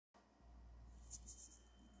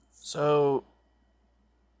So,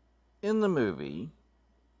 in the movie,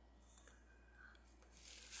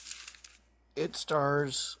 it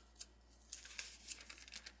stars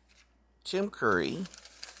Tim Curry,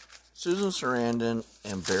 Susan Sarandon,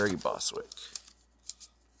 and Barry Bostwick,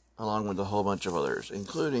 along with a whole bunch of others,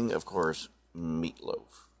 including, of course,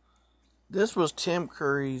 Meatloaf. This was Tim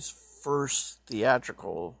Curry's first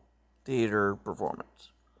theatrical theater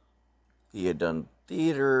performance. He had done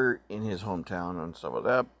theater in his hometown and stuff like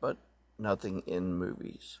that, but nothing in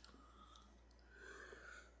movies.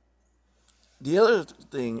 The other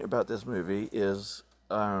thing about this movie is,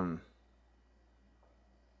 in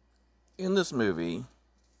this movie,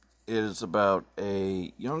 it is about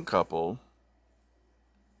a young couple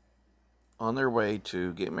on their way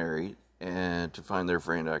to get married and to find their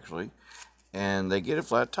friend, actually, and they get a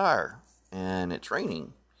flat tire, and it's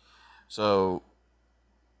raining. So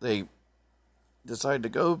they decide to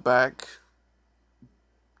go back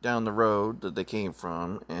down the road that they came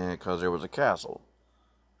from, and because there was a castle.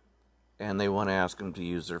 And they want to ask them to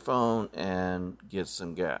use their phone and get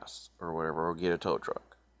some gas or whatever, or get a tow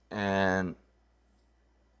truck. And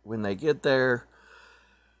when they get there,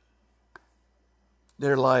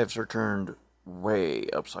 their lives are turned way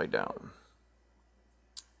upside down.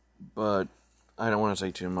 But I don't want to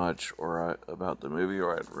say too much about the movie,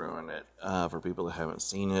 or I'd ruin it for people that haven't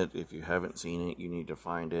seen it. If you haven't seen it, you need to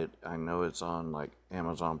find it. I know it's on like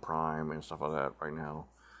Amazon Prime and stuff like that right now.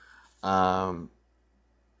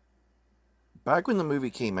 Back when the movie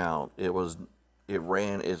came out, it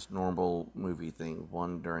ran its normal movie thing,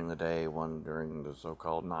 one during the day, one during the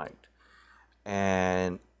so-called night.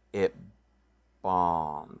 And it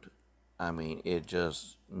bombed. I mean,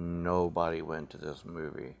 nobody went to this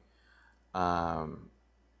movie.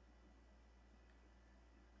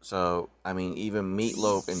 So, I mean, even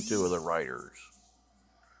Meatloaf and two of the writers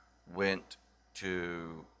went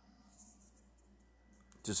to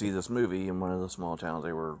see this movie in one of the small towns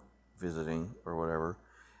they were visiting or whatever,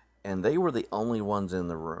 and they were the only ones in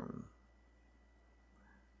the room.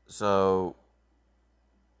 So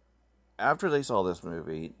after they saw this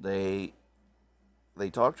movie, they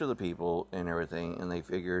talked to the people and everything, and they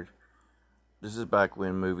figured this is back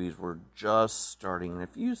when movies were just starting, and a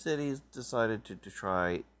few cities decided to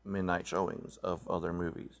try midnight showings of other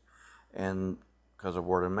movies. And because of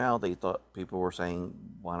word of mouth, they thought people were saying,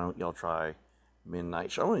 why don't y'all try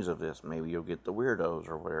midnight showings of this? Maybe you'll get the weirdos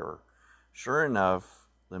or whatever. Sure enough,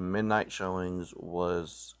 the midnight showings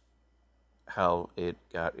was how it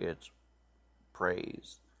got its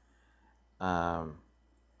praise. There's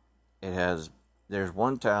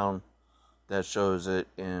one town that shows it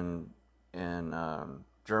in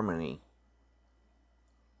Germany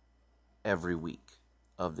every week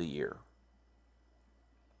of the year.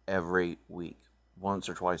 Every week. Once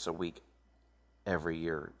or twice a week every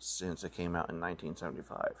year since it came out in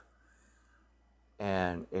 1975.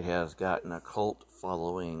 And it has gotten a cult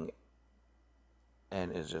following,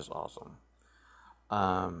 and it's just awesome.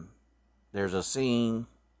 There's a scene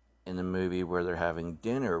in the movie where they're having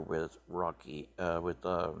dinner with Rocky, with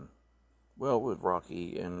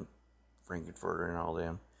Rocky and Frankenfurter and all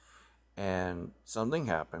them, and something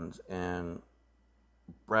happens, and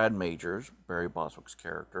Brad Majors, Barry Bostwick's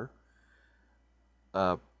character,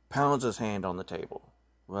 pounds his hand on the table.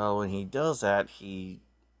 Well, when he does that, he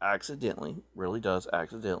really does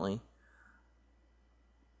accidentally,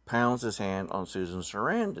 pounds his hand on Susan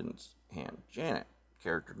Sarandon's hand, Janet,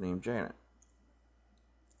 character named Janet.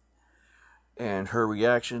 And her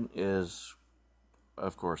reaction is,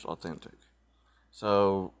 of course, authentic.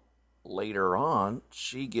 So, later on,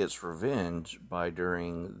 she gets revenge by,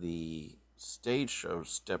 during the stage show,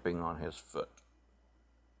 stepping on his foot.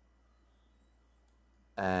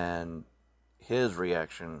 And his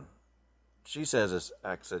reaction, she says it's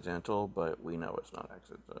accidental, but we know it's not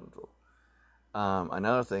accidental.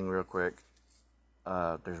 Another thing, real quick,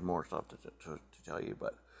 there's more stuff to tell you,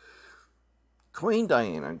 but Queen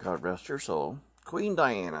Diana, God rest her soul, Queen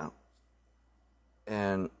Diana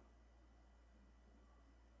and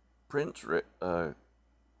Prince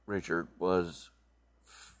Richard was,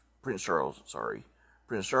 Prince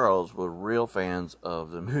Charles were real fans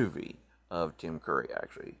of the movie of Tim Curry,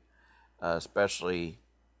 actually, especially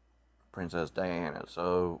Princess Diana.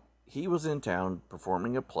 So he was in town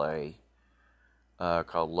performing a play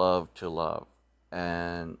called Love to Love,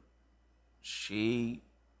 and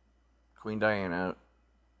Queen Diana,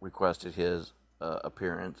 requested his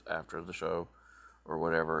appearance after the show or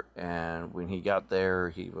whatever, and when he got there,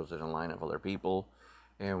 he was in a line of other people,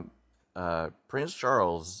 and Prince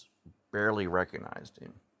Charles barely recognized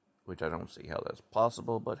him, which I don't see how that's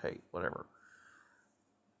possible, but hey, whatever.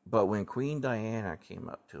 But when Queen Diana came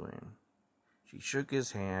up to him, she shook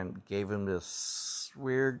his hand, gave him this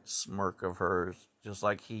weird smirk of hers, just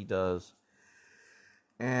like he does,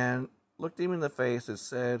 and looked him in the face and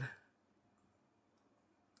said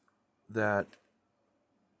that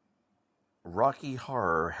Rocky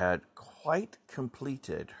Horror had quite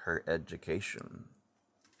completed her education.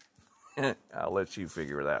 I'll let you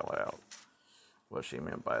figure that one out, what she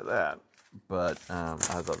meant by that. But I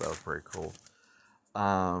thought that was pretty cool.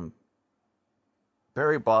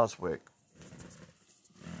 Barry Bostwick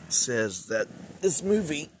says that this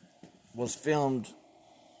movie was filmed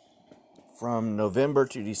from November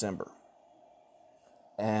to December.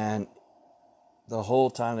 And the whole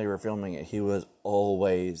time they were filming it, he was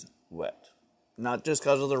always wet. Not just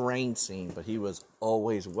because of the rain scene, but he was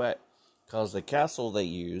always wet. Because the castle they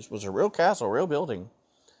used was a real castle, real building.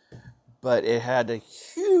 But it had a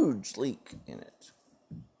huge leak in it.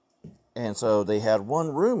 And so they had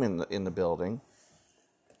one room in the building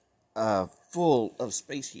full of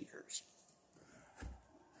space heaters.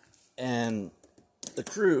 And the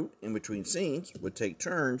crew, in between scenes, would take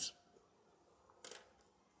turns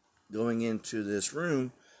going into this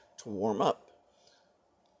room to warm up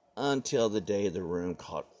until the day the room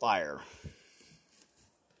caught fire.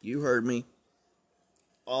 You heard me.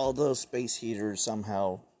 All those space heaters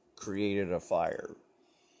somehow created a fire,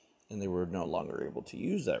 and they were no longer able to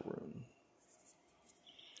use that room.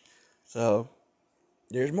 So,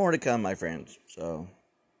 there's more to come, my friends. So,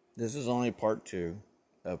 this is only part 2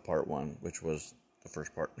 of part 1, which was the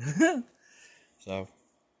first part. So,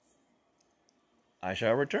 I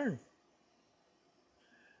shall return.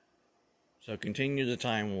 So, continue the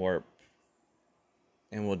time warp,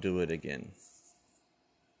 and we'll do it again.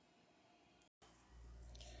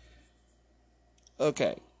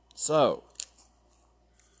 Okay, so,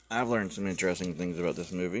 I've learned some interesting things about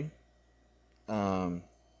this movie.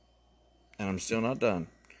 And I'm still not done.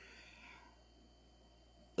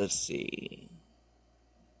 Let's see.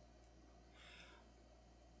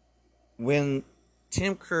 When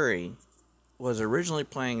Tim Curry was originally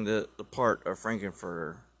playing the part of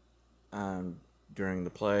Frank-N-Furter during the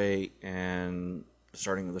play and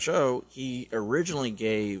starting of the show, he originally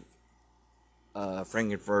gave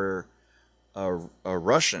Frank-N-Furter a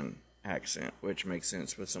Russian accent, which makes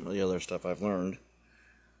sense with some of the other stuff I've learned.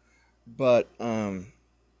 But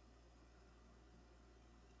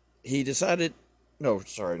he decided, no,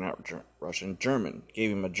 sorry, not Russian, German.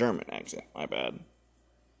 Gave him a German accent, my bad.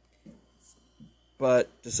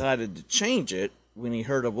 But decided to change it when he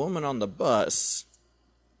heard a woman on the bus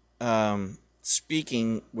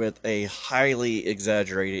speaking with a highly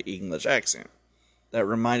exaggerated English accent that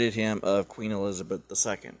reminded him of Queen Elizabeth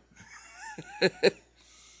II.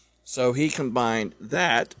 So he combined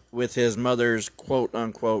that with his mother's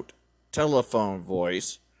quote-unquote telephone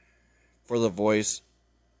voice for the voice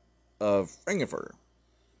of Frank-N-Furter.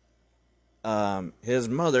 His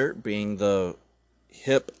mother, being the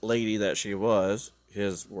hip lady that she was,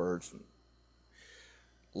 his words,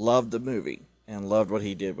 loved the movie and loved what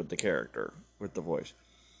he did with the character, with the voice.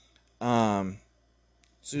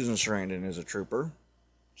 Susan Sarandon is a trooper.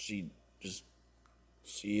 She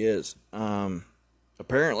is.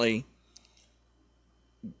 Apparently,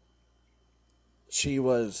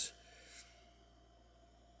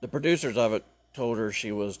 the producers of it told her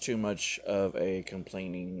she was too much of a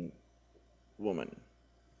complaining woman.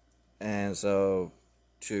 And so,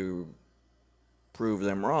 to prove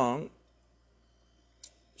them wrong,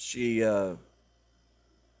 she had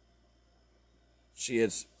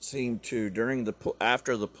seemed to,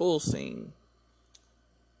 after the pool scene,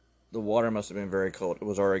 the water must have been very cold. It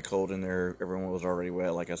was already cold in there. Everyone was already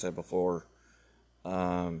wet, like I said before.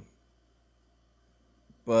 But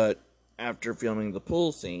after filming the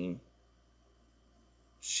pool scene,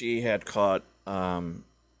 she had caught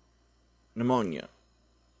pneumonia.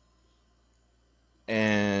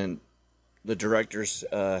 And the director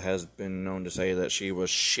has been known to say that she was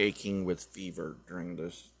shaking with fever during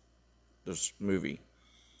this movie.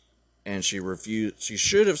 And she refused. She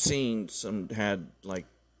should have had like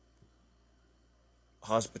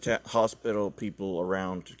hospital people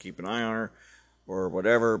around to keep an eye on her or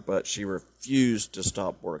whatever, but she refused to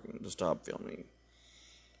stop filming.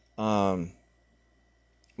 When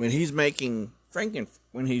he's making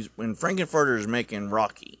when Frank-N-Furter is making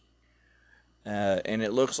Rocky, and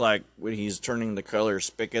it looks like when he's turning the color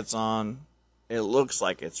spigots on, it looks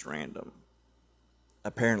like it's random.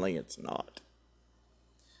 Apparently it's not.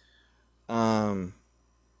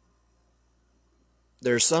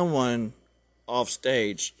 There's someone off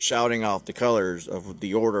stage shouting off the colors of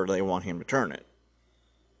the order they want him to turn it.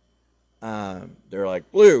 They're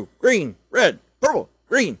like blue, green, red, purple.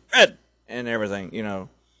 green, red, and everything,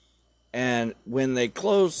 And when they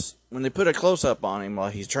put a close up on him while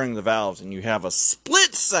he's turning the valves, and you have a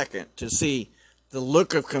split second to see the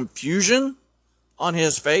look of confusion on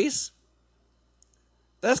his face,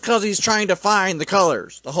 that's because he's trying to find the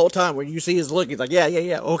colors the whole time. When you see his look, he's like,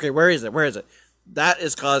 yeah, okay, where is it? That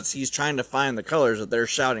is because he's trying to find the colors that they're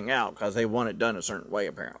shouting out because they want it done a certain way,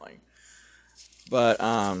 apparently. But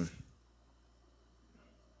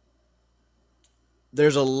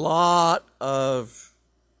there's a lot of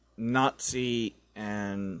Nazi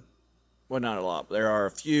and, well, not a lot, but there are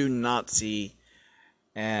a few Nazi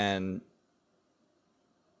and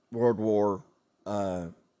World War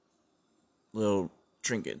little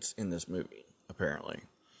trinkets in this movie, apparently.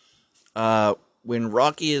 When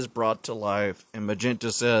Rocky is brought to life and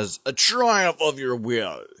Magenta says, "A triumph of your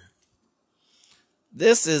will,"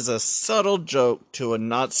 this is a subtle joke to a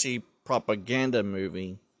Nazi propaganda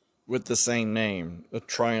movie with the same name, "A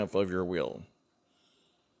Triumph of Your Will."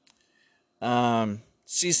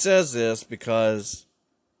 She says this because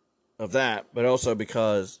of that, but also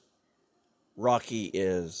because Rocky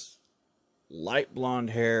is light blonde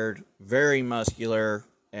haired, very muscular,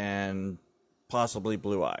 and possibly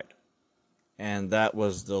blue-eyed. And that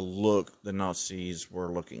was the look the Nazis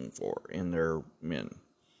were looking for in their men.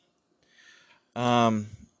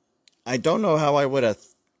 I don't know how I would have...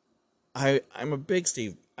 I'm a big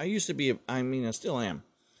Steve... I still am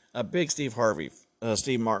a big Steve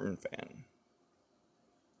Martin fan.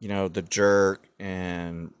 The Jerk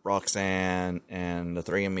and Roxanne and the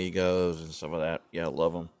Three Amigos and stuff like that. Yeah, I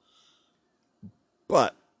love them.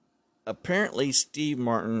 But apparently Steve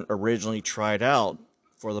Martin originally tried out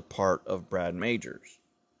for the part of Brad Majors.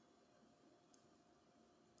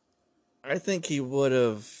 I think he would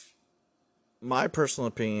have, my personal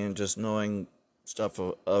opinion, just knowing stuff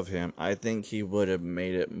of him, I think he would have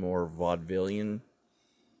made it more vaudevillian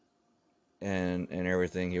and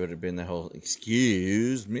everything. He would have been the whole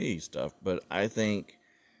 "excuse me" stuff. But I think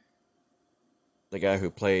the guy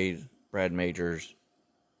who played Brad Majors,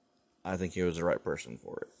 I think he was the right person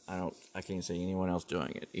for it. I can't see anyone else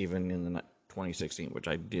doing it, even in the 2016, which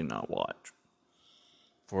I did not watch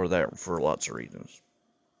for lots of reasons.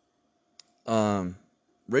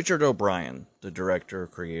 Richard O'Brien, the director,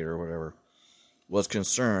 creator, whatever, was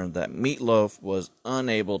concerned that Meatloaf was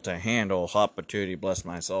unable to handle Hot Patootie Bless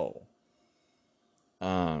My Soul.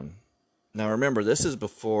 Now remember, this is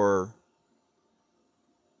before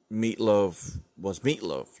Meatloaf was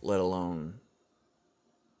Meatloaf, let alone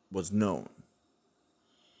was known.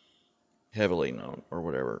 Heavily known, or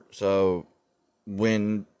whatever. So,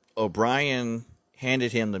 when O'Brien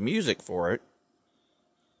handed him the music for it,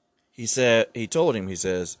 he told him,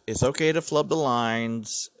 it's okay to flub the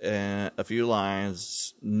lines, a few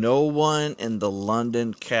lines. No one in the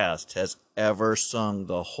London cast has ever sung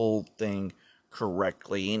the whole thing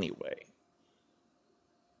correctly anyway.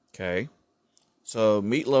 Okay? So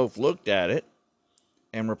Meatloaf looked at it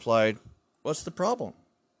and replied, "What's the problem?"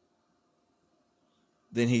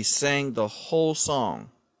 Then he sang the whole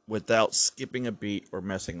song without skipping a beat or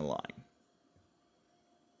missing a line.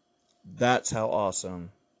 That's how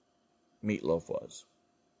awesome Meatloaf was.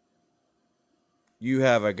 You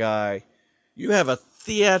have a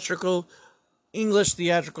English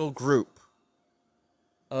theatrical group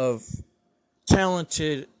of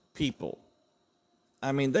talented people.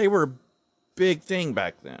 I mean, they were a big thing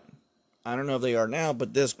back then. I don't know if they are now,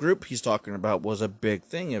 but this group he's talking about was a big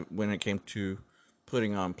thing when it came to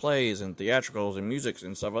putting on plays and theatricals and music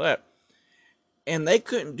and stuff like that. And they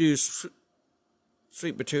couldn't do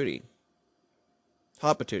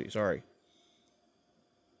Hot Patootie, sorry.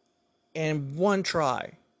 And one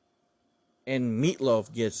try. And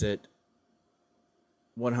Meatloaf gets it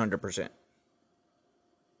 100%.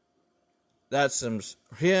 That's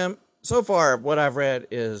him. So far, what I've read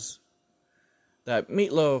is that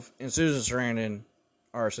Meatloaf and Susan Sarandon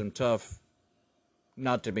are some tough,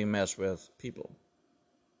 not to be messed with people.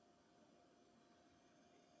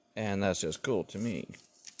 And that's just cool to me.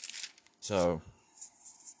 So,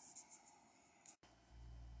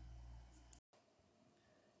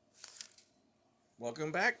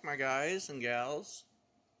 welcome back, my guys and gals.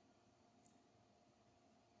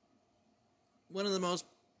 One of the most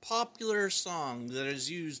popular songs that is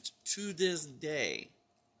used to this day,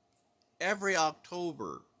 every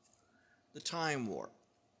October, the Time Warp.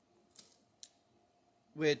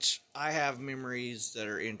 Which I have memories that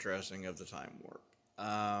are interesting of the Time Warp.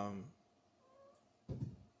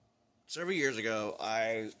 Several years ago,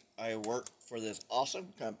 I worked for this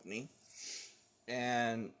awesome company,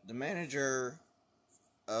 and the manager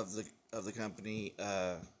of the company,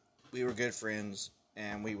 we were good friends,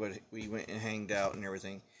 and we went and hanged out and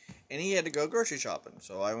everything. And he had to go grocery shopping,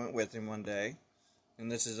 so I went with him one day.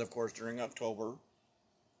 And this is, of course, during October.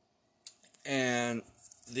 And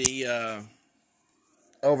the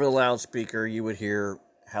over the loudspeaker, you would hear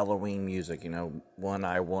Halloween music. One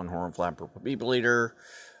Eye, One Horn, Flapper, People Eater,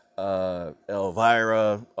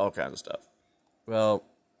 Elvira, all kinds of stuff. Well,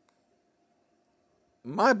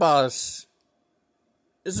 my boss,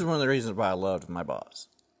 this is one of the reasons why I loved my boss.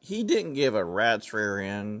 He didn't give a rat's rear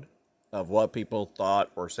end of what people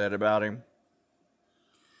thought or said about him.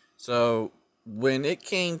 So, when it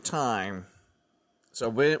came time,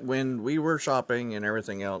 when we were shopping and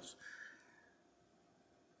everything else,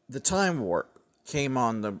 the Time Warp came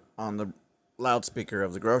on the loudspeaker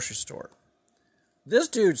of the grocery store. This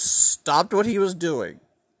dude stopped what he was doing,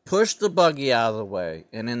 pushed the buggy out of the way,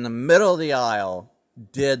 and in the middle of the aisle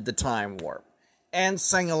did the Time Warp and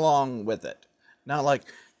sang along with it. Not like,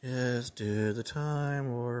 let's do the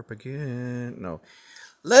Time Warp again. No.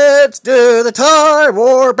 Let's do the Time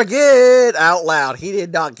Warp again out loud. He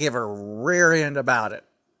did not give a rear end about it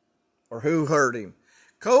or who heard him.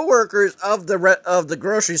 Co-workers of the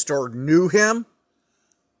grocery store knew him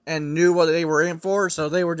and knew what they were in for, so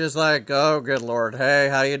they were just like, oh, good Lord, hey,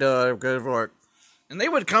 how you doing? Good work. And they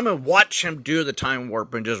would come and watch him do the Time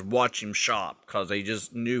Warp and just watch him shop because they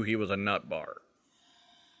just knew he was a nut bar.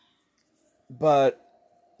 But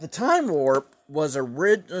the Time Warp was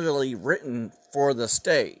originally written for the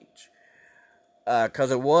stage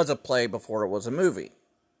because it was a play before it was a movie.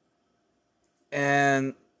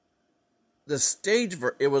 And the stage,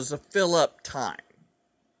 it was to fill up time.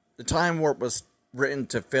 The Time Warp was written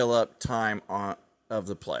to fill up time of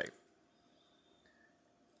the play.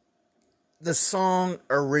 The song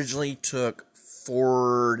originally took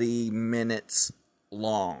 40 minutes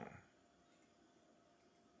long.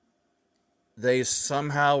 They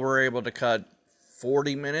somehow were able to cut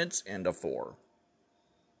 40 minutes into 4,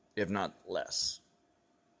 if not less.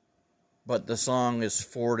 But the song is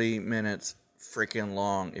 40 minutes freaking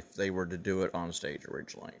long if they were to do it on stage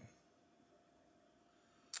originally.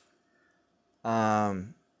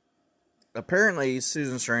 Apparently,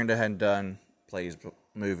 Susan Sarandon had done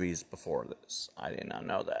movies before this. I did not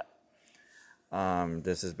know that.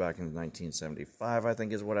 This is back in 1975, I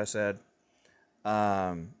think is what I said.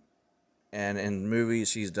 And in movies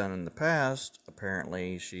she's done in the past,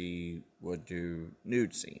 apparently she would do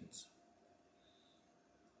nude scenes.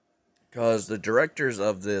 Because the directors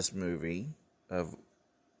of this movie, of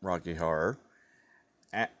Rocky Horror,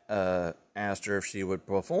 asked her if she would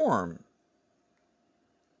perform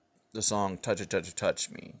the song Touch It, Touch It, Touch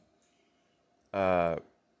Me.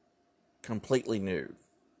 Completely nude.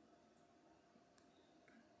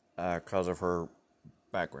 Because of her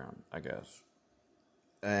background, I guess.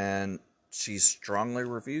 And she strongly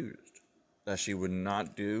refused that she would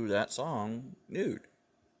not do that song nude.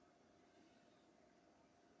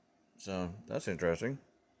 So, that's interesting.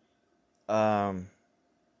 I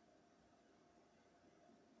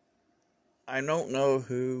don't know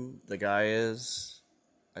who the guy is.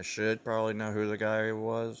 I should probably know who the guy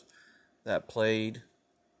was that played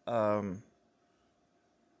the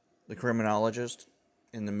criminologist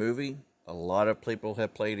in the movie. A lot of people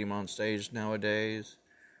have played him on stage nowadays.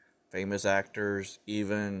 Famous actors,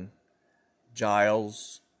 even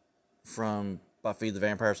Giles from Buffy the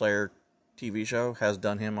Vampire Slayer TV show has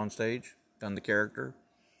done him on stage, done the character.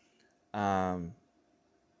 Robert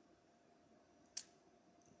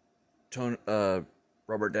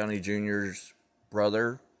Downey Jr.'s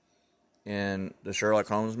brother in the Sherlock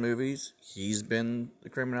Holmes movies, he's been the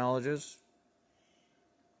criminologist.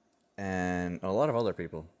 And a lot of other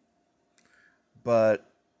people. But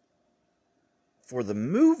for the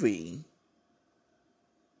movie,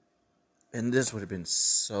 and this would have been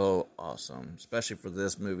so awesome, especially for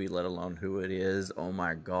this movie, let alone who it is. Oh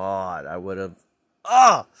my God, I would have...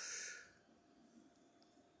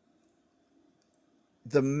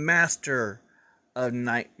 The master of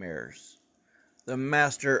nightmares. The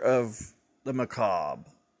master of the macabre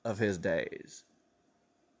of his days.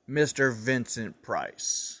 Mr. Vincent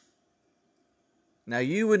Price. Now,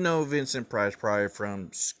 you would know Vincent Price probably from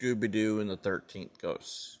Scooby-Doo and the 13th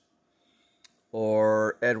Ghosts.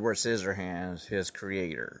 Or Edward Scissorhands, his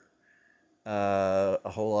creator. A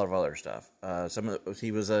whole lot of other stuff.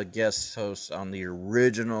 He was a guest host on the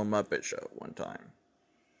original Muppet Show one time.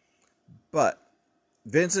 But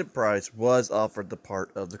Vincent Price was offered the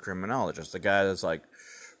part of the criminologist. The guy that's like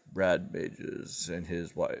Brad Midges and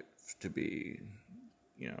his wife to be,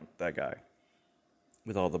 that guy.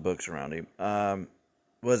 With all the books around him,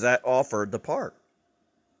 was that offered the part.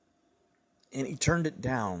 And he turned it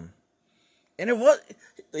down. And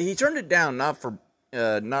he turned it down not for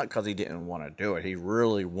Not because he didn't want to do it. He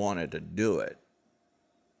really wanted to do it.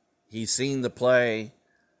 He's seen the play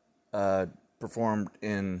performed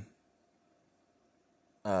in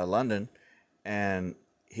London, and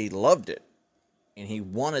he loved it. And he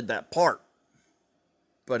wanted that part.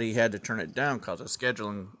 But he had to turn it down because of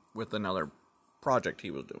scheduling with another project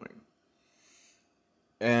he was doing.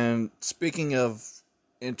 And speaking of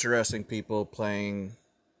interesting people playing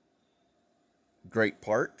great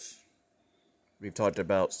parts, we've talked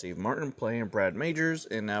about Steve Martin playing Brad Majors,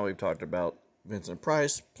 and now we've talked about Vincent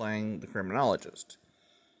Price playing the criminologist.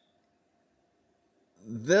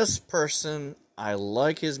 This person, I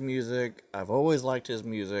like his music. I've always liked his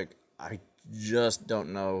music. I just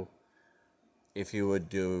don't know if he would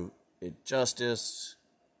do it justice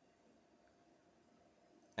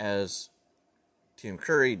as Tim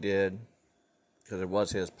Curry did, because it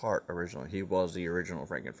was his part originally. He was the original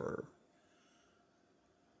Frankenfurter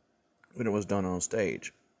when it was done on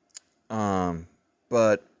stage.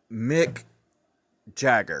 But Mick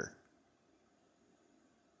Jagger.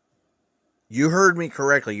 You heard me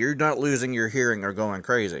correctly. You're not losing your hearing or going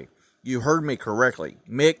crazy. You heard me correctly.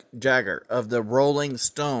 Mick Jagger of the Rolling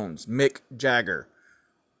Stones, Mick Jagger,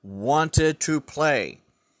 wanted to play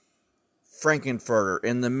Frankenfurter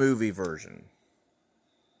in the movie version.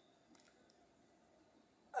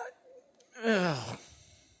 I'm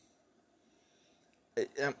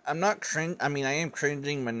not cringing. I mean, I am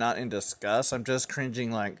cringing, but not in disgust. I'm just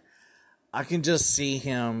cringing like I can just see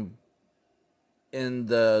him in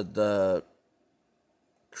the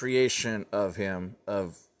creation of him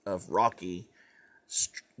of Rocky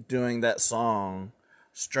doing that song,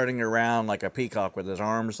 strutting around like a peacock with his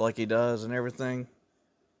arms like he does and everything.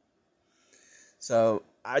 So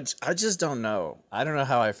I just don't know. I don't know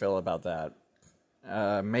how I feel about that.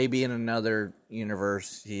 Maybe in another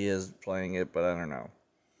universe he is playing it, but I don't know.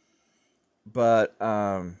 But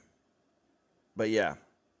yeah.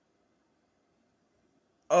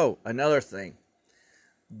 Oh, another thing.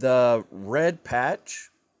 The red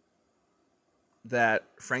patch that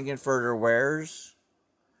Frankenfurter wears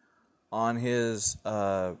on his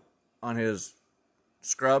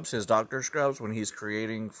scrubs, his doctor scrubs, when he's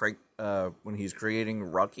creating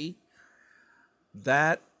Rocky,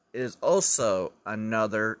 that is also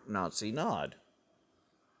another Nazi nod,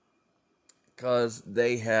 because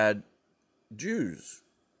they had Jews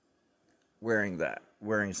wearing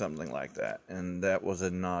something like that, and that was a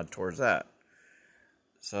nod towards that.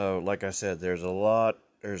 So, like I said, there's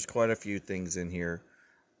quite a few things in here.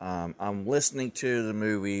 I'm listening to the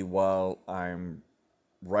movie while I'm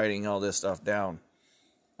writing all this stuff down.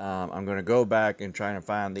 I'm going to go back and try to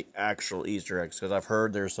find the actual Easter eggs, because I've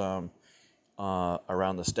heard there's some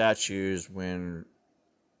around the statues when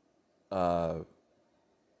Meatloaf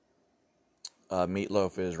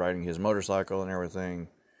is riding his motorcycle and everything.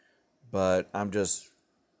 But I'm just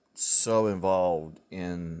so involved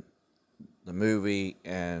in the movie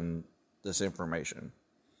and this information.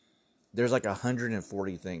 There's like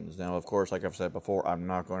 140 things. Now, of course, like I've said before, I'm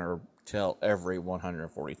not going to tell every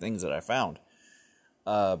 140 things that I found.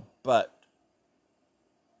 But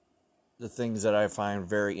the things that I find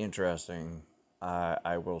very interesting,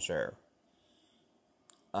 I will share.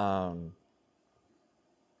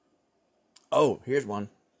 Oh, here's one.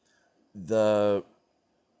 I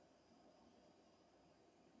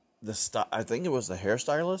think it was the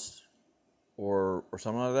hairstylist or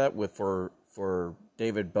something like that for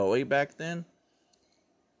David Bowie back then.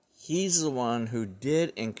 He's the one who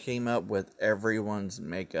did and came up with everyone's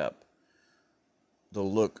makeup, the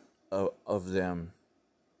look of them,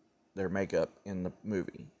 their makeup in the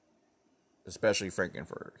movie, especially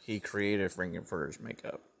Frankenfurter. He created Frankenfurter's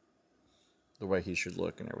makeup, the way he should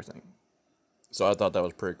look and everything. So I thought that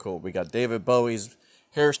was pretty cool. We got David Bowie's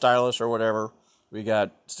hairstylist or whatever. We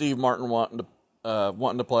got Steve Martin wanting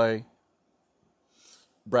to play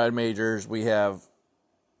Brad Majors. We have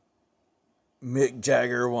Mick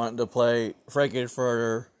Jagger wanting to play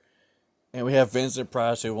Frankenfurter, and we have Vincent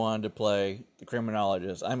Price who wanted to play the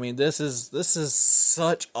criminologist. I mean, this is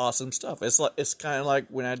such awesome stuff. It's kind of like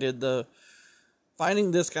when I did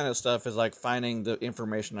finding this kind of stuff is like finding the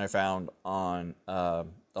information I found on the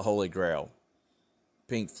Holy Grail,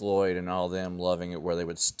 Pink Floyd and all them loving it, where they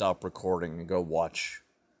would stop recording and go watch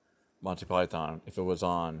Monty Python if it was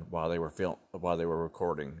on while they were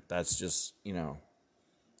recording. That's just, and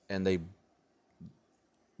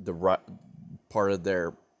the part of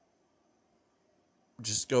their,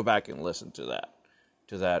 just go back and listen to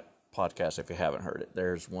that podcast if you haven't heard it.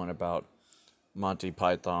 There's one about Monty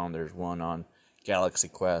Python. There's one on Galaxy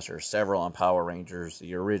Quest. There's several on Power Rangers,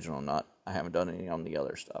 the original. I haven't done any on the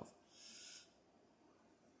other stuff.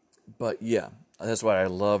 But yeah, That's why I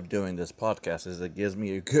love doing this podcast, is it gives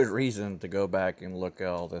me a good reason to go back and look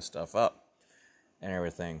all this stuff up and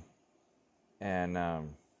everything. And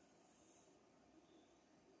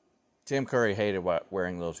Tim Curry hated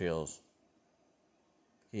wearing those heels.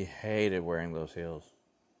 He hated wearing those heels.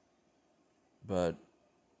 But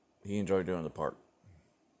he enjoyed doing the part.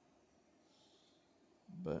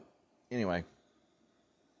 But anyway,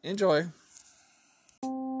 enjoy.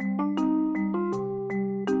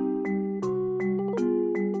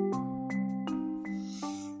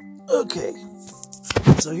 Okay,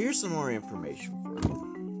 so here's some more information for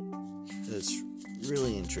you that's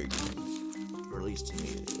really intriguing, or at least to me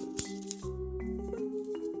it is.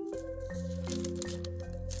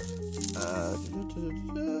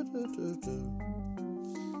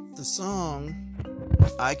 The song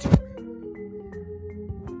I Can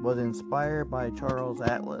was inspired by Charles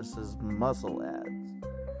Atlas's Muscle Ads.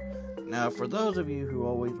 Now, for those of you who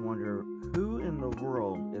always wonder who in the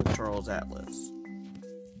world is Charles Atlas,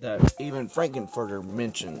 that even Frankenfurter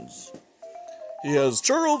mentions, he has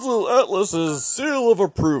Charles Atlas's seal of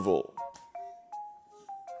approval.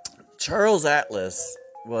 Charles Atlas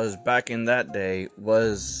was, back in that day,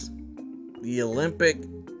 was the Olympic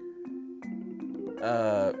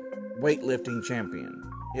weightlifting champion.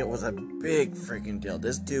 It was a big freaking deal.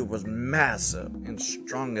 This dude was massive and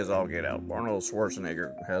strong as all get out. Arnold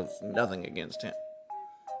Schwarzenegger has nothing against him.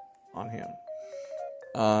 On him.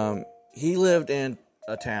 He lived in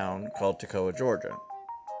a town called Toccoa, Georgia.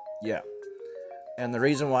 Yeah. And the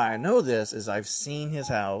reason why I know this is I've seen his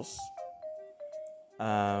house.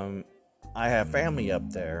 I have family up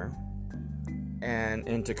there. And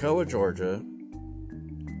in Toccoa, Georgia,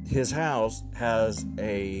 his house has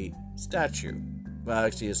a statue. Well,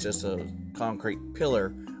 actually, it's just a concrete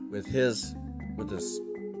pillar with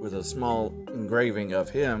a small engraving of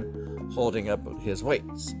him holding up his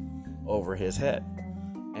weights over his head,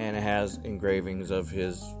 and it has engravings of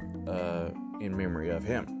his in memory of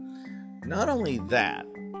him. Not only that,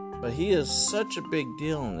 but he is such a big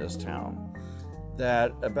deal in this town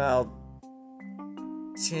that about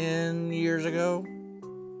 10 years ago,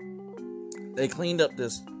 they cleaned up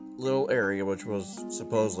this little area, which was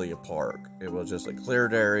supposedly a park. It was just a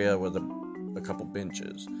cleared area with a couple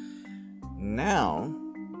benches. Now,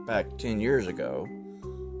 back 10 years ago,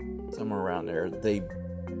 somewhere around there, they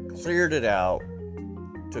cleared it out,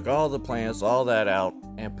 took all the plants, all that out,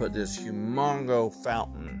 and put this humongo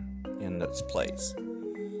fountain in its place.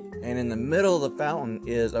 And in the middle of the fountain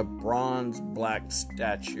is a bronze black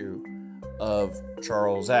statue of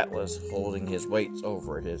Charles Atlas holding his weights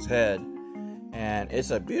over his head. And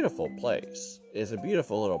it's a beautiful place. It's a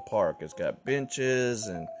beautiful little park. It's got benches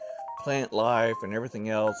and plant life and everything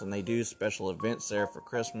else. And they do special events there for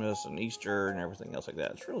Christmas and Easter and everything else like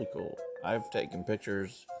that. It's really cool. I've taken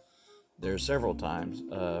pictures there several times.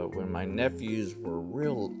 When my nephews were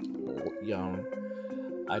real young,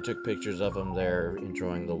 I took pictures of them there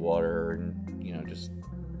enjoying the water and, just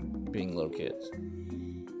being little kids.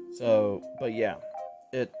 So, but yeah,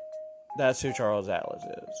 that's who Charles Atlas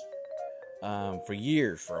is. For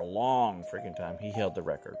years, for a long freaking time, he held the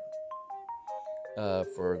record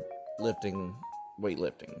for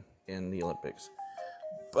weightlifting in the Olympics.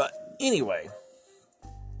 But anyway,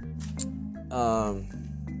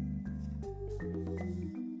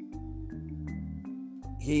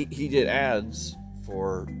 he did ads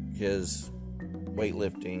for his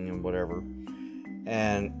weightlifting and whatever,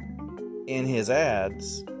 and in his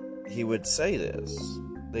ads, he would say this.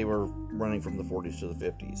 They were running from the 40s to the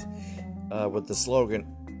 50s. With the slogan,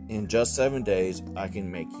 "In just 7 days, I can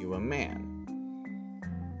make you a man."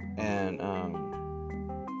 And,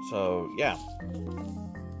 so, yeah.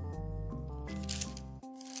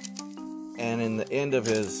 And in the end of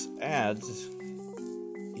his ads,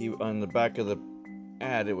 on the back of the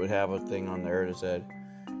ad, it would have a thing on there that said,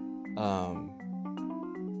 hold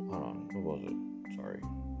on, what was it? Sorry.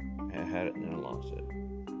 I had it and then I lost it.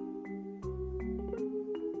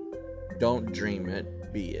 Don't dream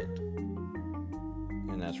it, be it.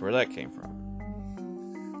 And that's where that came from.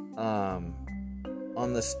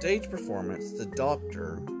 On the stage performance, the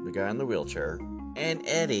doctor, the guy in the wheelchair, and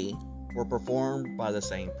Eddie were performed by the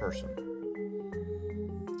same person.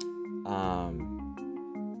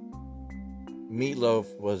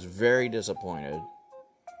 Meatloaf was very disappointed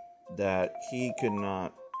that he could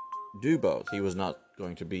not do both. He was not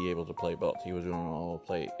going to be able to play both. He was going to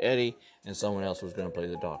play Eddie, and someone else was going to play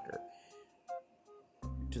the doctor.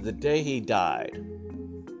 To the day he died,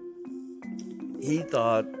 he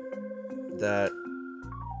thought that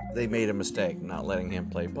they made a mistake not letting him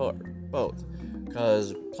play both.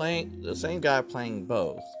 Because the same guy playing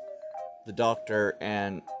both, the doctor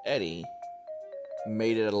and Eddie,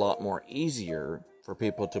 made it a lot more easier for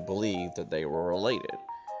people to believe that they were related.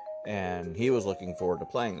 And he was looking forward to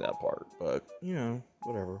playing that part, but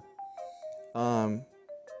whatever.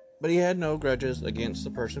 But he had no grudges against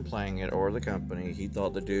the person playing it or the company. He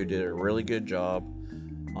thought the dude did a really good job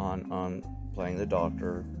on playing the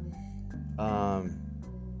Doctor.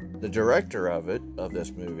 The director of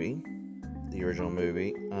this movie, the original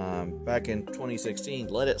movie, back in 2016,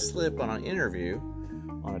 let it slip on an interview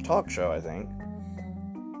on a talk show, I think,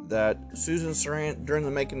 that Susan Sarandon, during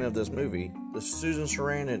the making of this movie, the Susan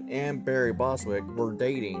Sarandon and Barry Bostwick were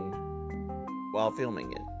dating while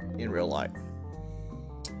filming it in real life.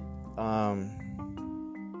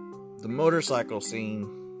 The motorcycle scene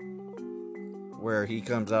where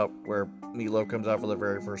Meatloaf comes out for the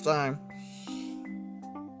very first time,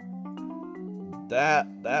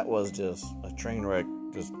 that was just a train wreck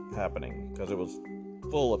just happening, because it was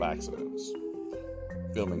full of accidents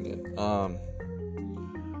filming it.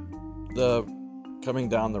 The coming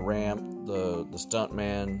down the ramp, the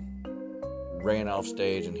stuntman ran off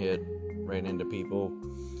stage and ran into people.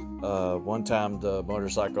 One time the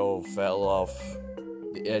motorcycle fell off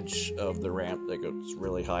the edge of the ramp that goes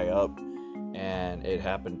really high up, and it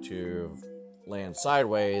happened to land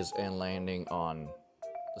sideways and landing on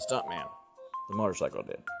the stuntman. The motorcycle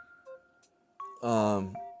did.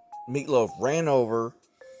 Meatloaf ran over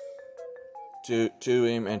to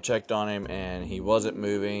him and checked on him, and he wasn't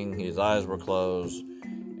moving. His eyes were closed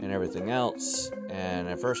and everything else, and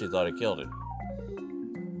at first he thought he killed him.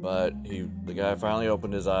 But the guy finally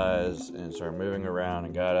opened his eyes and started moving around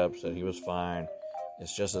and got up, said he was fine.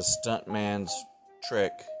 It's just a stuntman's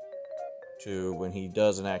trick to, when he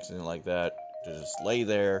does an accident like that, to just lay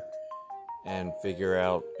there and figure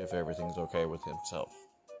out if everything's okay with himself.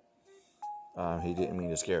 He didn't mean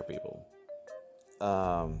to scare people.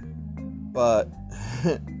 But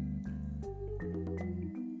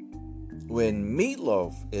when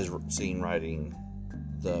Meatloaf is seen riding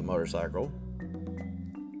the motorcycle,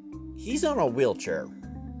 he's on a wheelchair.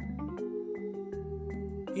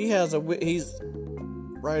 He's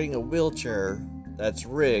riding a wheelchair that's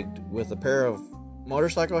rigged with a pair of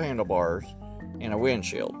motorcycle handlebars and a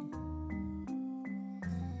windshield.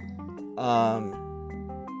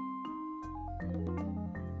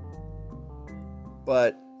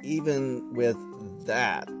 But even with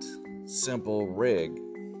that simple rig,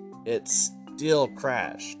 it still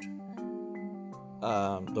crashed.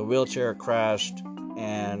 The wheelchair crashed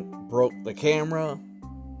and broke the camera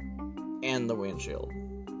and the windshield.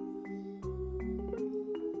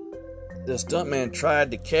 The stuntman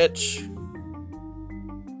tried to catch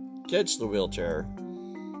the wheelchair,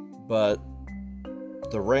 but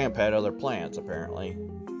the ramp had other plans apparently,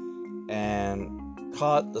 and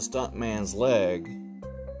caught the stuntman's leg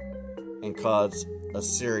and caused a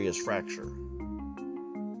serious fracture.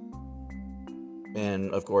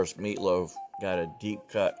 And of course, Meatloaf got a deep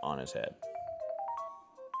cut on his head.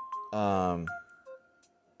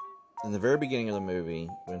 In the very beginning of the movie,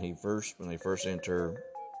 when they first enter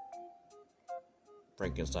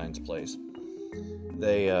Frankenstein's place,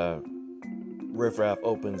 Riff Raff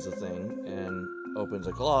opens the thing and opens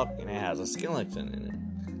a clock, and it has a skeleton in it.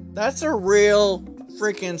 That's a real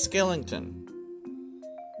freaking skeleton.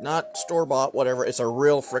 Not store-bought, whatever. It's a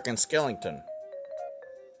real freaking skeleton.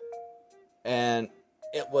 And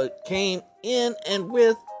it came in and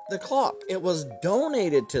with the clock. It was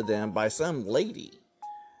donated to them by some lady.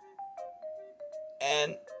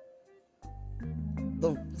 And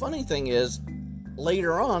the funny thing is,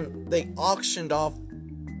 later on, they auctioned off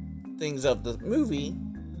things of the movie,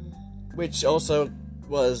 which also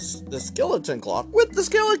was the skeleton clock with the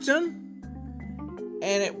skeleton.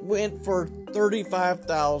 And it went for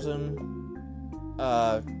 35,000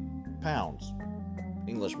 pounds,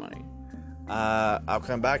 English money. I'll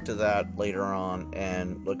come back to that later on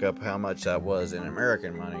and look up how much that was in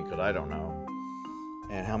American money, because I don't know,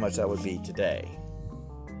 and how much that would be today.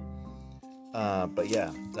 But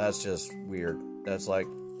yeah, that's just weird. That's like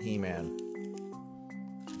He-Man.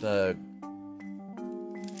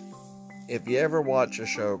 If you ever watch a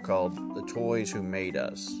show called The Toys Who Made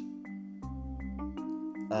Us,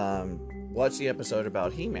 watch the episode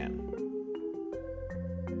about He-Man.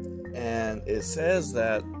 And it says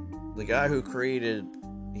that the guy who created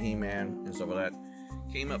He-Man and stuff like that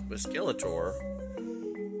came up with Skeletor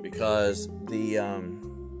because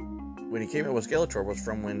when he came up with Skeletor was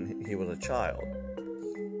from when he was a child.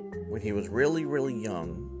 When he was really, really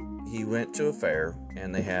young, he went to a fair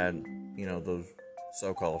and they had, those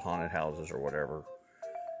so-called haunted houses or whatever.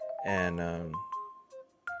 And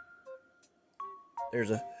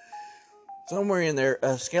there's somewhere in there,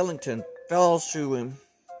 a skeleton fell to him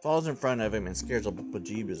falls in front of him and scares the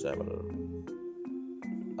bejeebus out of him.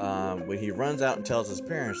 When he runs out and tells his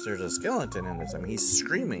parents there's a skeleton in this, I mean, he's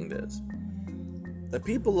screaming this. The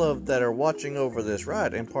people that are watching over this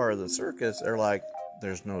ride and part of the circus are like,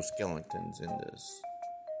 there's no skeletons in this.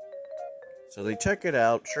 So they check it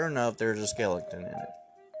out. Sure enough, there's a skeleton in it.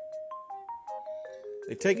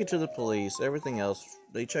 They take it to the police, everything else.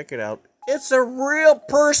 They check it out. It's a real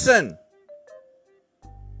person!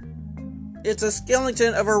 It's a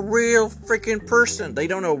skeleton of a real freaking person. They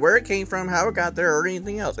don't know where it came from, how it got there, or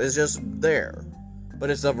anything else. It's just there. But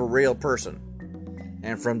it's of a real person.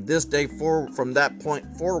 And from this day forward, from that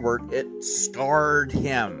point forward, it scarred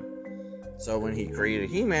him. So when he created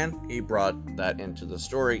He-Man, he brought that into the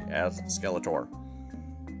story as Skeletor.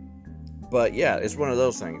 But yeah, it's one of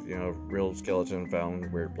those things, you know, real skeleton found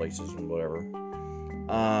in weird places and whatever.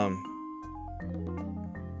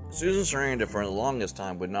 Susan Sarandon, for the longest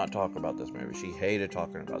time, would not talk about this movie. She hated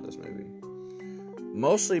talking about this movie.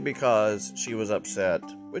 Mostly because she was upset,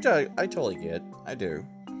 which I totally get. I do.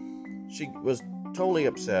 She was totally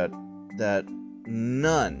upset that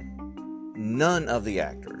none of the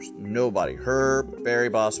actors, nobody, her, Barry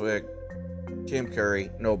Bostwick, Tim Curry,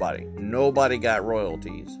 nobody got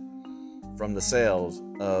royalties from the sales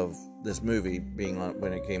of this movie being on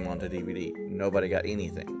when it came onto DVD. Nobody got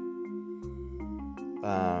anything.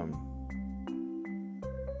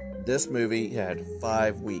 This movie had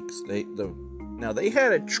 5 weeks. They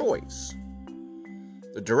had a choice.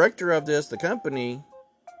 The director of this, the company,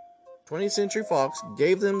 20th Century Fox,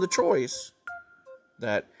 gave them the choice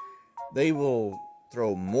that they will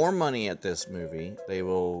throw more money at this movie. They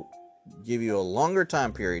will give you a longer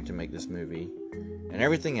time period to make this movie and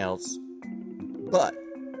everything else. But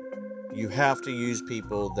you have to use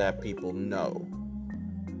people that people know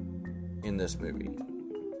in this movie.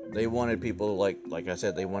 They wanted people like I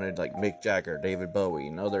said, they wanted like Mick Jagger, David Bowie,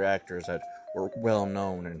 and other actors that were well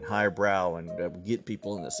known and highbrow and would get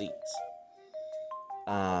people in the seats.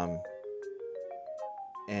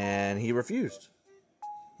 And he refused.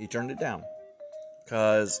 He turned it down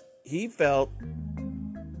because he felt,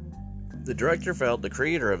 the director felt, the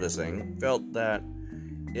creator of this thing felt that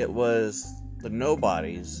it was the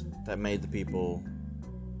nobodies that made the people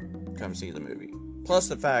come see the movie. Plus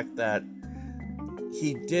the fact that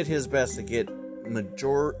he did his best to get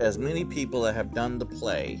as many people that have done the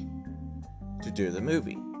play to do the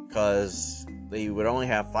movie, because they would only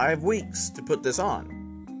have 5 weeks to put this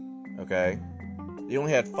on. Okay, they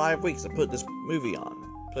only had 5 weeks to put this movie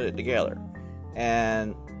on, put it together,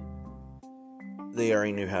 and they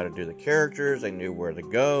already knew how to do the characters. They knew where to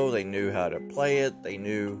go. They knew how to play it. They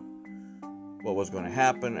knew what was going to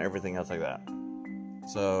happen. Everything else like that.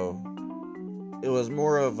 So it was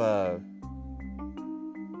more of a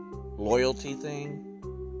loyalty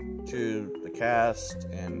thing to the cast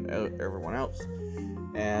and everyone else,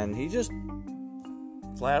 and he just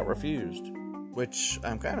flat out refused, which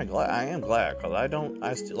I'm kind of glad. I am glad,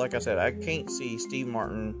 because like I said, I can't see Steve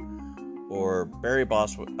Martin or Barry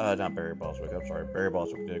Bostwick, not Barry Bostwick, I'm sorry, Barry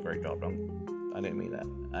Bostwick did a great job. I didn't mean that.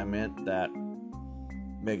 I meant that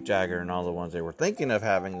Mick Jagger and all the ones they were thinking of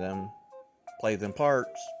having them play them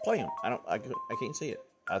parts, play them. I can't see it.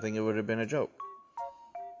 I think it would have been a joke.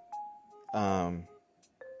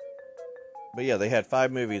 But yeah, they had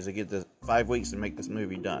 5 movies to get 5 weeks to make this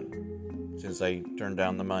movie done, since they turned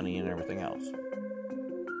down the money and everything else.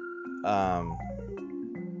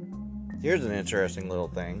 Here's an interesting little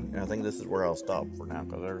thing, and I think this is where I'll stop for now,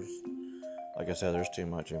 because like I said, there's too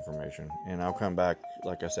much information, and I'll come back,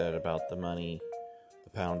 like I said, about the money, the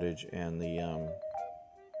poundage, and the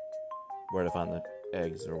where to find the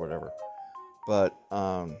eggs or whatever. But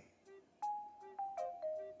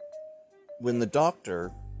when the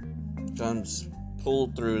doctor comes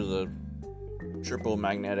pulled through the triple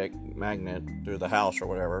magnet through the house or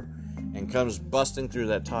whatever, and comes busting through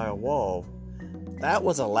that tile wall, that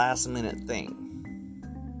was a last minute thing.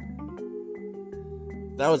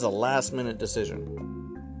 That was a last minute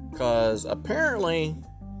decision, because apparently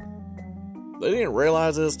they didn't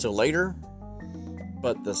realize this till later,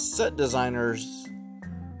 but the set designers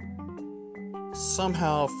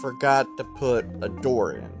somehow forgot to put a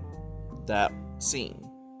door in that scene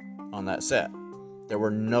on that set. There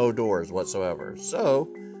were no doors whatsoever. So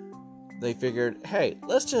they figured, hey,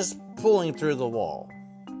 let's just pull him through the wall.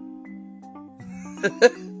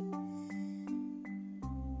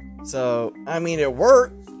 So, I mean, it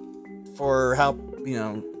worked for how,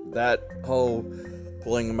 that whole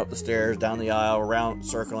pulling him up the stairs, down the aisle, around,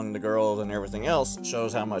 circling the girls and everything else,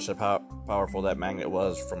 shows how much powerful that magnet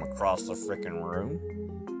was from across the freaking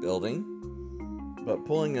building. But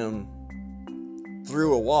pulling him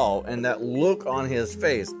through a wall, and that look on his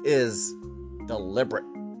face is deliberate.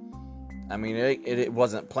 I mean, it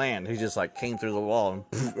wasn't planned. He just like came through the wall and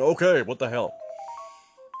okay, what the hell?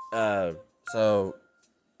 So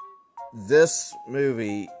this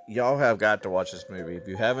movie, y'all have got to watch this movie if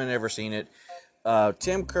you haven't ever seen it.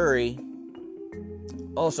 Tim Curry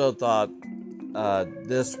also thought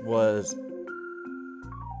this was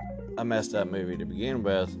a messed up movie to begin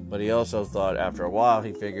with, but he also thought after a while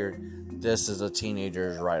he figured this is a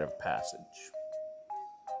teenager's rite of passage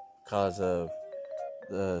because of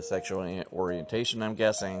the sexual orientation, I'm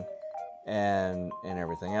guessing, and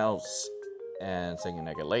everything else, and singing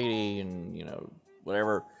Naked Lady, and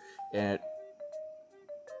whatever. And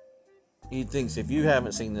he thinks if you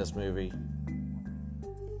haven't seen this movie,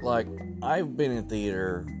 like, I've been in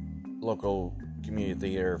theater, local community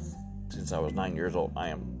theater, since I was 9 years old. I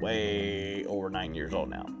am way over 9 years old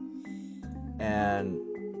now. And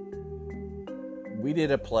I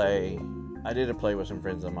did a play with some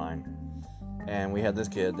friends of mine. And we had this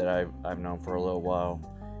kid that I've known for a little while.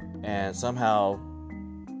 And somehow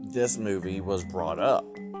this movie was brought up.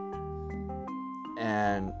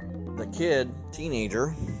 And the kid,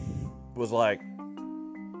 teenager, was like,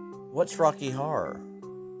 "What's Rocky Horror?"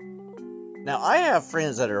 Now, I have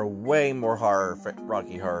friends that are way more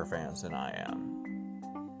Rocky Horror fans than I am.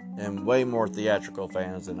 And way more theatrical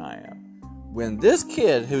fans than I am. When this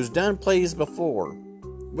kid, who's done plays before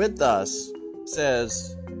with us,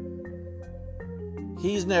 says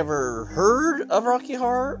he's never heard of Rocky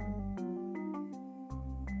Horror,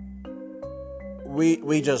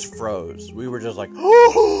 we just froze. We were just like,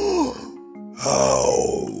 oh,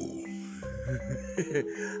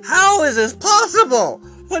 how is this possible?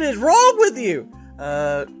 What is wrong with you?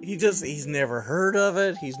 He's never heard of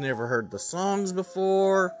it. He's never heard the songs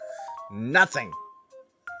before. Nothing.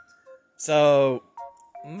 So,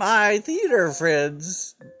 my theater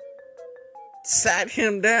friends sat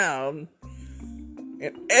him down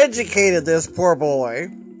and educated this poor boy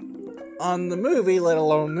on the movie, let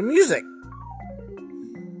alone the music,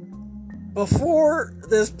 before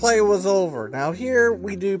this play was over. Now, here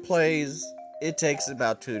we do plays, it takes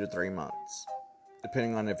about 2 to 3 months,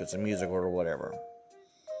 depending on if it's a musical or whatever.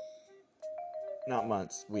 Not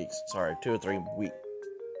months, weeks, sorry, 2 or 3 weeks,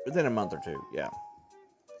 within a month or two, yeah.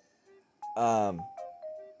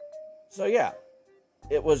 So yeah,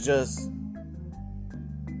 it was just,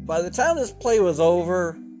 by the time this play was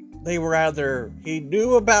over, they were either, he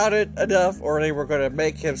knew about it enough, or they were going to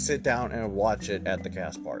make him sit down and watch it at the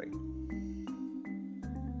cast party.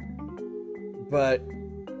 But,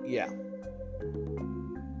 yeah.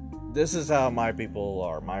 This is how my people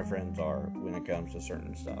are, my friends are, when it comes to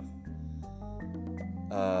certain stuff.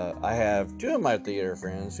 I have 2 of my theater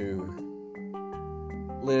friends who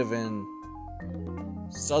live in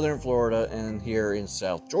southern Florida and here in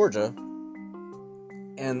South Georgia.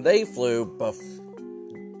 And they flew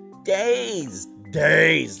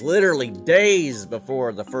literally days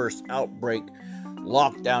before the first outbreak,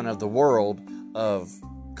 lockdown of the world of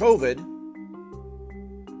COVID.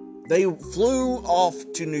 They flew off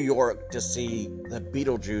to New York to see the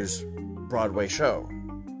Beetlejuice Broadway show.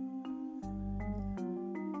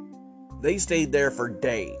 They stayed there for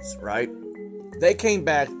days, right? They came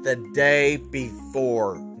back the day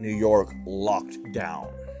before New York locked down.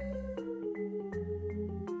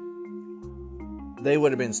 They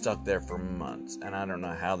would have been stuck there for months, and I don't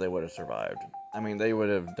know how they would have survived. I mean, they would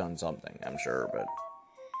have done something, I'm sure, but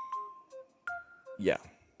yeah.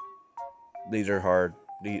 These are hard.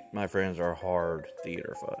 My friends are hard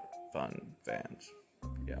theater fun fans.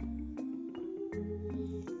 Yeah.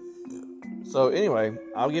 So anyway,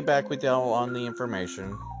 I'll get back with y'all on the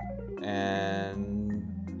information. And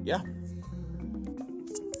yeah.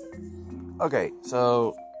 Okay,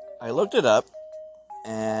 so I looked it up,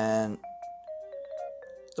 and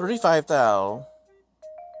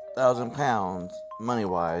 35,000 pounds,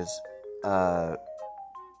 money-wise,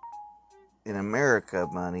 in America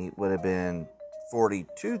money would have been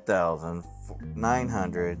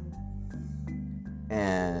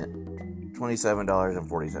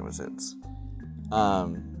 $42,927.47.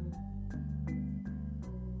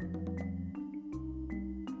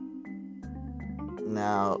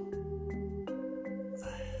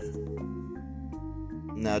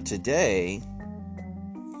 Now today,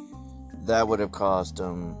 that would have cost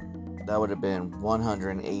them, that would have been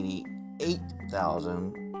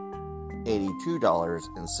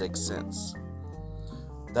 $188,082.06.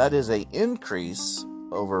 That is an increase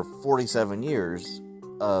over 47 years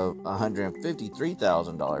of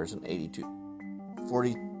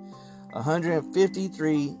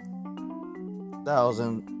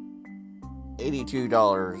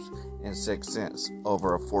and Sixth Sense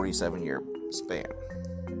over a 47-year span.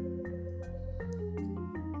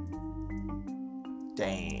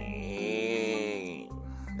 Dang.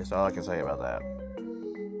 That's all I can say about that.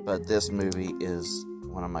 But this movie is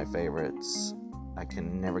one of my favorites. I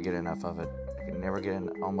can never get enough of it. I can never get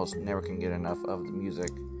almost never can get enough of the music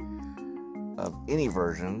of any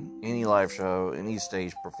version, any live show, any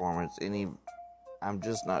stage performance, I'm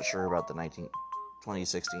just not sure about the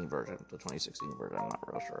 2016 version. The 2016 version I'm not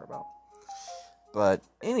real sure about. But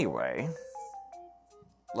anyway,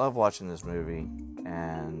 love watching this movie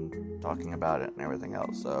and talking about it and everything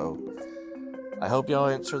else. So I hope y'all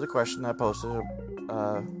answer the question I posted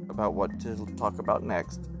about what to talk about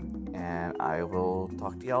next. And I will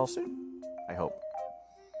talk to y'all soon, I hope.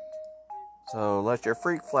 So let your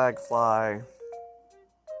freak flag fly.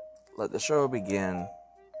 Let the show begin.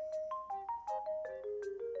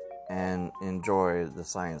 And enjoy the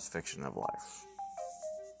science fiction of life.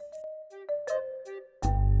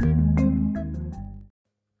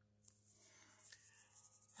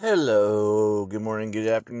 Hello, good morning, good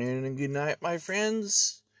afternoon, and good night, my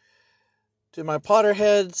friends. To my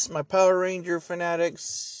Potterheads, my Power Ranger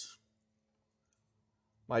fanatics,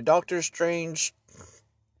 my Doctor Strange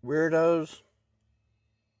weirdos,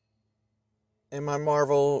 and my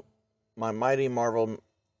mighty Marvel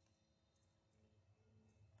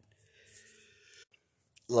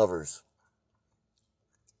lovers.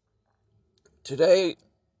 Today,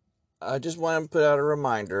 I just want to put out a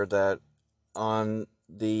reminder that on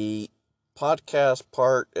the podcast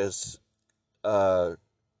part is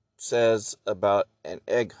says about an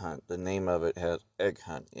egg hunt. The name of it has egg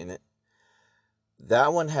hunt in it.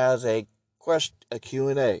 That one has a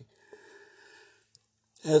Q&A. It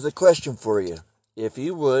has a question for you. If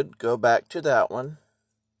you would go back to that one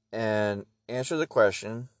and answer the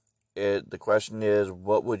question. The question is,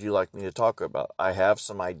 what would you like me to talk about? I have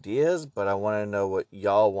some ideas, but I want to know what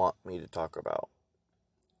y'all want me to talk about.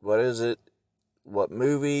 What is it? What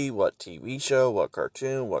movie? What TV show? What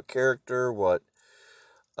cartoon? What character? What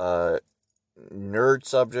nerd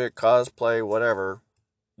subject, cosplay, whatever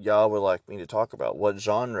y'all would like me to talk about? What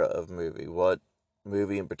genre of movie? What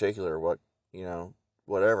movie in particular? What,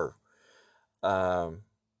 whatever. But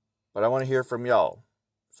I want to hear from y'all.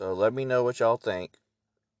 So let me know what y'all think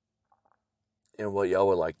and what y'all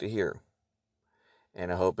would like to hear.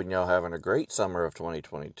 And I'm hoping y'all having a great summer of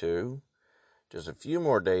 2022. Just a few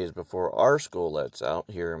more days before our school lets out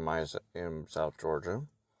here in South Georgia.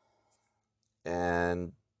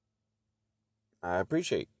 And I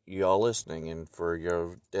appreciate you all listening and for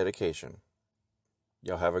your dedication.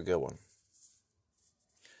 Y'all have a good one.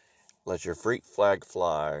 Let your freak flag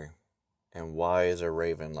fly, and why is a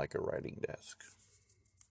raven like a writing desk?